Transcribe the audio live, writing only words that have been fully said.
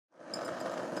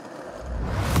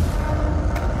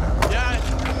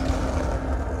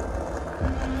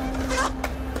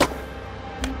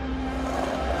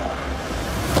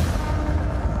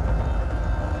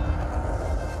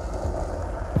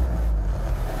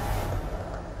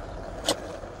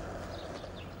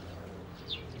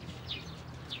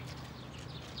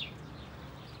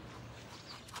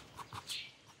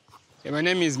My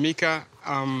name is Mika.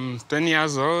 I'm 20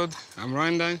 years old. I'm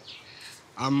Rwandan.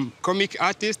 I'm comic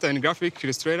artist and graphic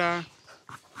illustrator.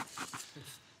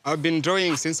 I've been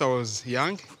drawing since I was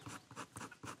young.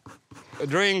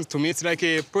 Drawing, to me, it's like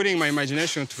putting my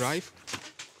imagination to life.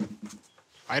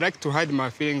 I like to hide my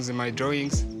feelings in my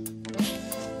drawings.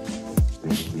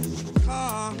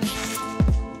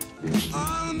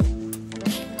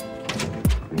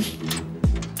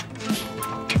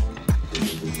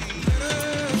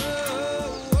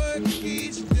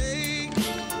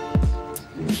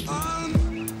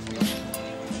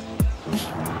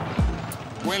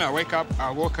 When I wake up,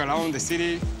 I walk around the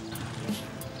city.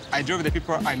 I draw the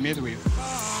people I met with.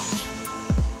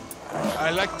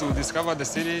 I like to discover the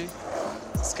city.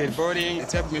 Skateboarding,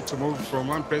 it helped me to move from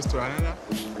one place to another.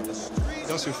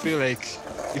 Just you feel like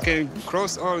you can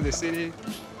cross all the city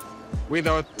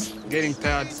without getting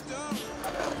tired.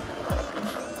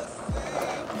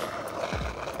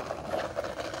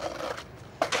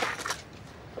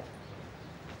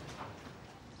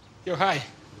 Yo, hi.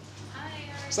 Hi.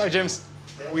 So, James,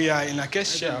 we are in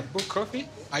Acacia Book Coffee.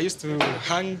 I used to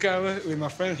hang out with my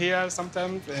friend here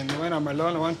sometimes, and when I'm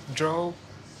alone, I want to draw.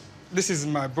 This is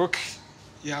my book.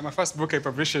 Yeah, my first book I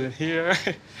published it here.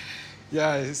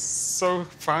 Yeah, it's so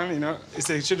fun, you know. It's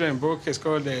a children's book. It's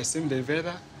called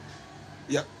Veda.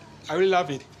 Yeah, I really love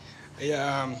it.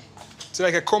 Yeah, it's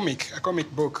like a comic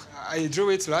book. I drew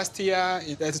it last year.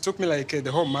 It took me like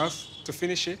the whole month to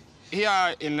finish it.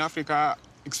 Here in Africa,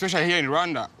 especially here in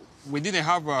Rwanda, we didn't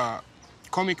have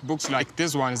comic books like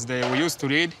these ones that we used to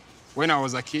read when I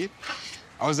was a kid.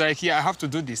 I was like, yeah, I have to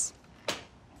do this.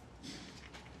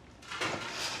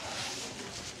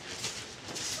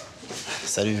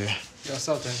 Salut. You're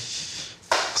certain.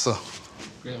 So,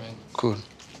 Great, man. cool.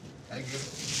 Thank you.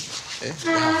 Eh?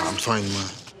 I'm fine, man.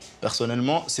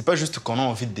 Personnellement, c'est pas juste qu'on a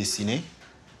envie de dessiner,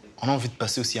 on a envie de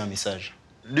passer aussi un message.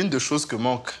 L'une des choses que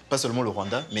manque, pas seulement le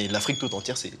Rwanda, mais l'Afrique tout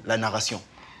entière, c'est la narration.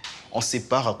 On ne sait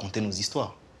pas raconter nos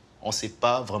histoires. On ne sait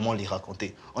pas vraiment les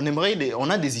raconter. On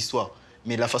a des histoires,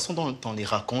 mais la façon dont on les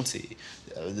raconte, c'est...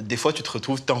 des fois, tu te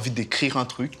retrouves, tu as envie d'écrire un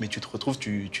truc, mais tu te retrouves,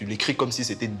 tu l'écris comme si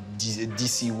c'était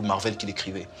DC ou Marvel qui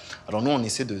l'écrivait. Alors nous, on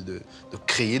essaie de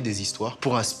créer des histoires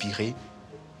pour inspirer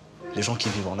les gens qui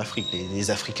vivent en Afrique,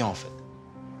 les Africains, en fait.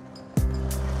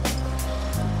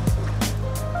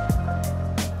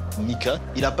 Mika,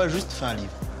 il n'a pas juste fait un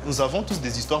livre. Nous avons tous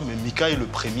des histoires, mais Mika est le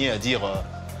premier à dire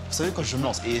vous savez, quand je me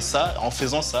lance. Et ça, en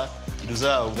faisant ça, il nous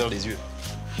a ouvert les yeux.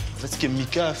 En fait, ce que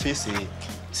Mika a fait,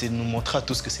 c'est nous montrer à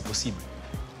tous que c'est possible.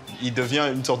 Il devient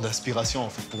une sorte d'inspiration, en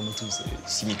fait, pour nous tous. Et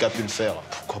si Mika a pu le faire,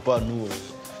 pourquoi pas nous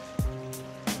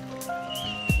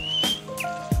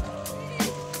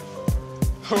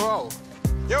Wow.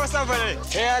 Yo, what's up, buddy?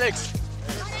 Hey, Alex.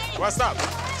 What's up?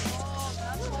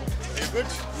 You good?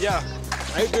 Yeah.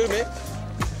 Are you good, man?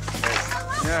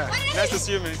 Yeah. Nice to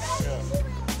see you, man.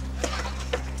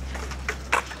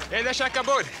 Hey, deixa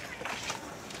acabou.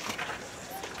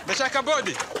 Deixa acabou.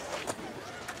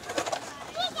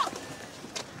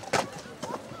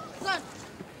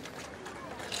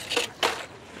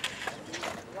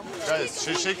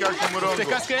 Guys, shake out Kumurongo. Você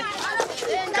casque?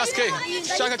 Casque.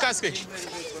 Chaca casque.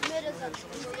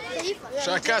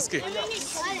 Chaca casque.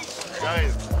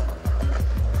 Guys.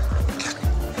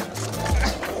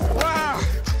 Wow.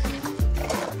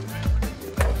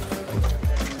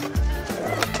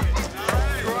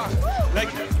 Like,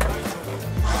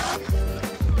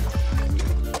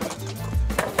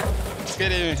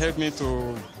 skating helped me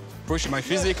to push my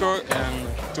physical and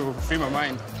to free my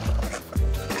mind.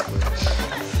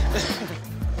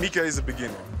 Mika is a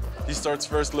beginner. He starts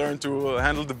first learn to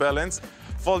handle the balance,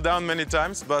 fall down many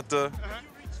times, but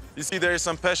you see there is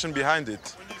some passion behind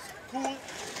it. When it's cool,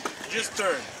 just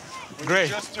turn. When Great.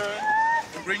 You just turn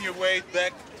and bring your weight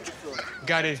back to the floor.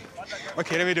 Got it.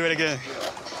 Okay, let me do it again.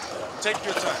 Take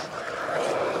your time.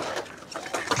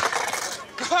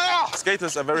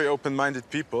 Skaters are very open-minded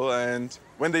people, and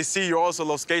when they see you also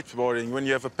love skateboarding, when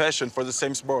you have a passion for the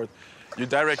same sport, you're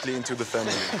directly into the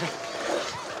family.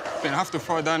 You have to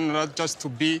fall down not just to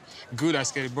be good at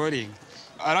skateboarding.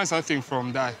 I learned something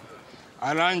from that.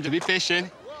 I learned to be patient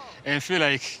and feel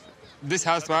like this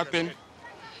has to happen.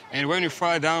 And when you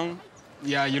fall down,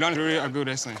 yeah, you learn really a good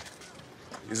lesson.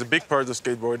 It's a big part of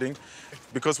skateboarding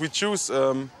because we choose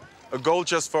a goal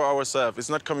just for ourselves. It's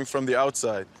not coming from the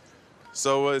outside.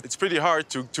 So it's pretty hard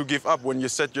to give up when you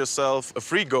set yourself a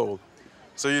free goal.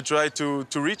 So you try to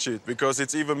reach it because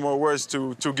it's even more worse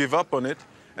to give up on it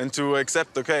and to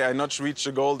accept, okay, I not reached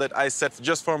a goal that I set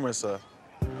just for myself.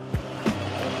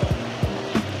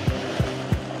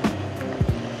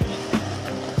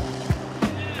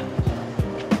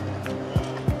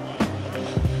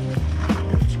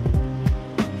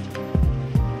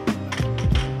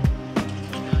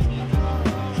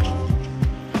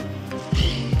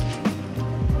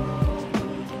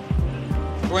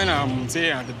 I'm sitting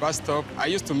at the bus stop, I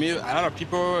used to meet a lot of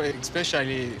people,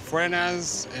 especially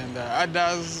foreigners and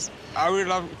others. I really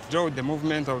love to draw the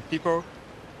movement of people.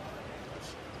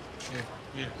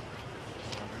 Yeah.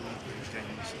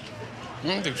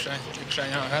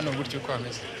 Ndigushanya hano gutyo uko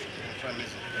hameze.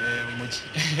 Umujyi.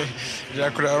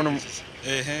 Byakurira hano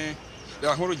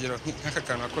nk'urugero nk'aka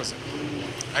kantu nakoze.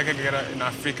 Akagera na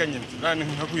Afrika nyine.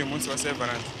 Nkaguye umunsi wa Saint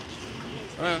Valentin.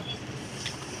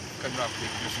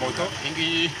 Moto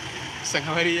ingi isa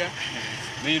nk'abariya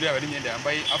niyo iriya bari imyenda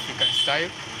yambaye African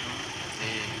style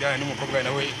iriya n'umukobwa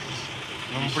nawe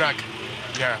ni umublack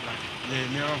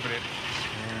niyo mpamvu rero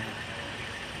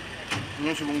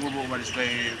Nyinshi ubu ngubu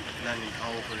ubarizwaye nani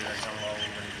aho ukorera cyangwa aho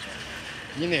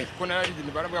nyine ko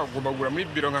barabwira kugomba kugura muri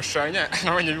biro nkashushanya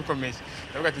nk'abanye bikomeye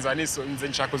ndavuga ati nze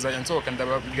nshaka kuzajya nsohoka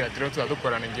ndababwira ati rero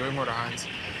tuzadukorana njyewe nkora hanze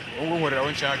ubu ngubu nkorera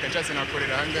aho nshaka nshatse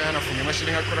nakorera aha ngaha nafunga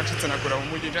imashini nkakora nshatse nakora mu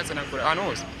mujyi nshatse nakora ahantu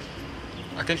hose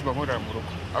akenshi mba nkorera mu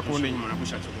rugo ariko ubundi umuntu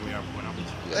agushatse ubu yakubona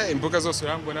gutya imbuga zose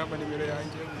urambona ama nimero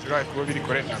yanjye bishobora kuba biri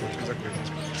kure ntabwo tuza kureba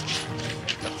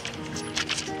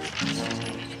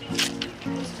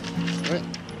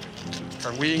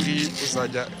kanguyi ngiyi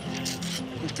uzajya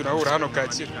turahura hano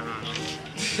Kacyiru.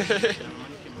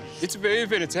 It's very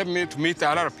even to help me to meet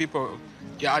a lot of people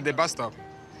at the bus stop.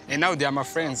 And now they are my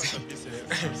friends.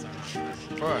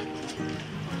 What?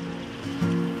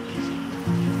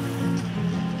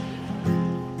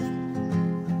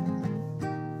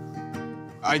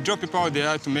 I draw people out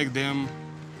there to make them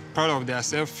proud of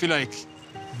themselves, feel like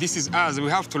this is us. We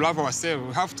have to love ourselves.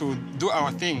 We have to do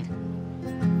our thing.